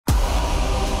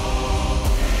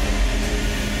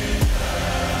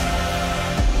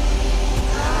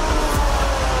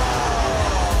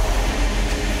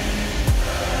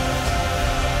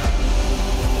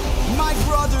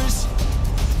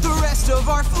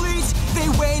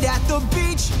wait at the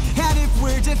beach, and if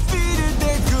we're defeated,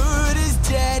 their good is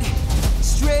dead.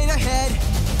 Straight ahead,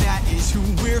 that is who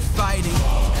we're fighting.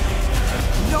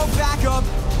 No backup,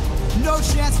 no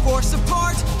chance for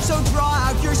support, so draw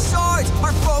out your swords.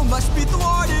 Our foe must be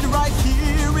thwarted right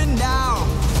here and now.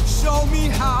 Show me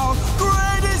how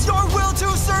great is your will to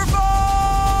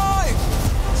survive.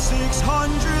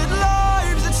 600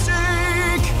 lives at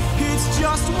stake, it's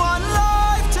just one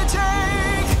life to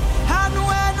take. And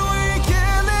when we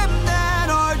kill him, then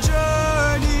our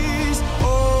journey's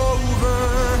over.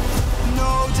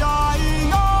 No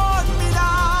dying on me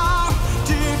now,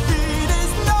 defeat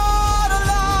is not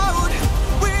allowed.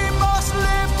 We must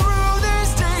live through this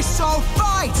day, so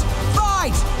fight,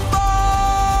 fight,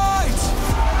 fight!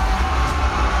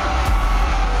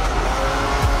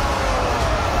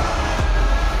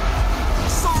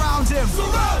 Surround him!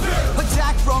 Surround him!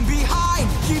 Attack from behind,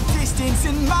 keep distance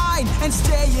in mind, and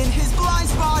stay in his blind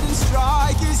spot and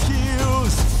strike his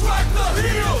heels. Strike the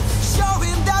heels! Show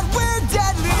him that we're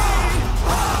deadly!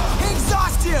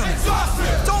 Exhaust him! Exhaust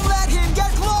him! Don't let him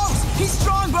get close! He's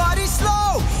strong but he's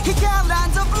slow! He can't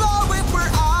land a blow if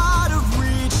we're out of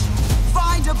reach.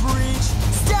 Find a breach,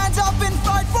 stand up and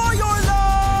fight for your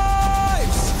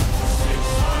lives!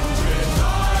 600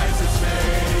 lives at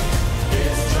stake,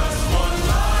 it's just one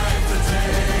life to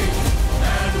take.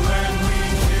 And when we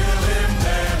kill him,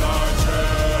 then our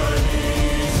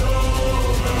journey's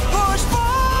over. Push forward!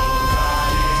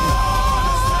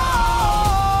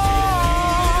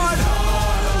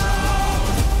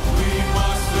 We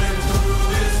must live through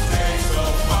this day, so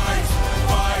fight,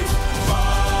 fight,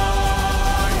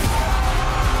 fight!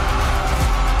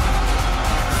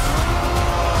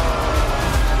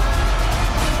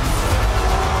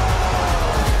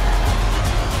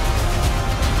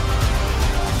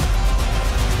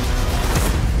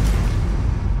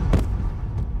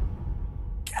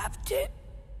 Captain?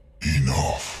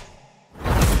 Enough.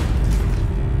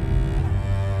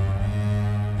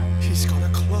 He's got a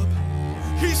club!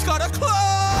 He's got a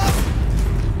club!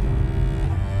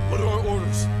 What are our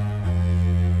orders?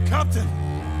 Captain!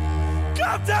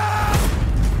 Captain!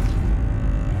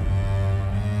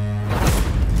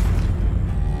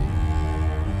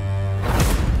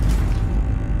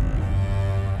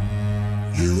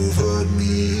 You've heard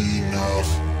me enough.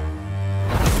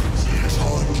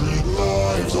 600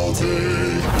 lives I'll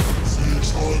take,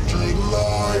 600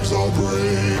 lives I'll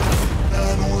break.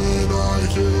 And when I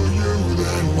kill you,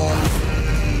 then my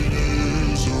fate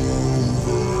is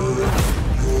over.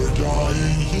 You're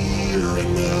dying here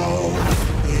and now,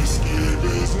 escape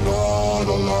is not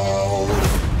allowed.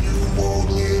 You won't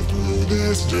live through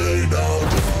this day now.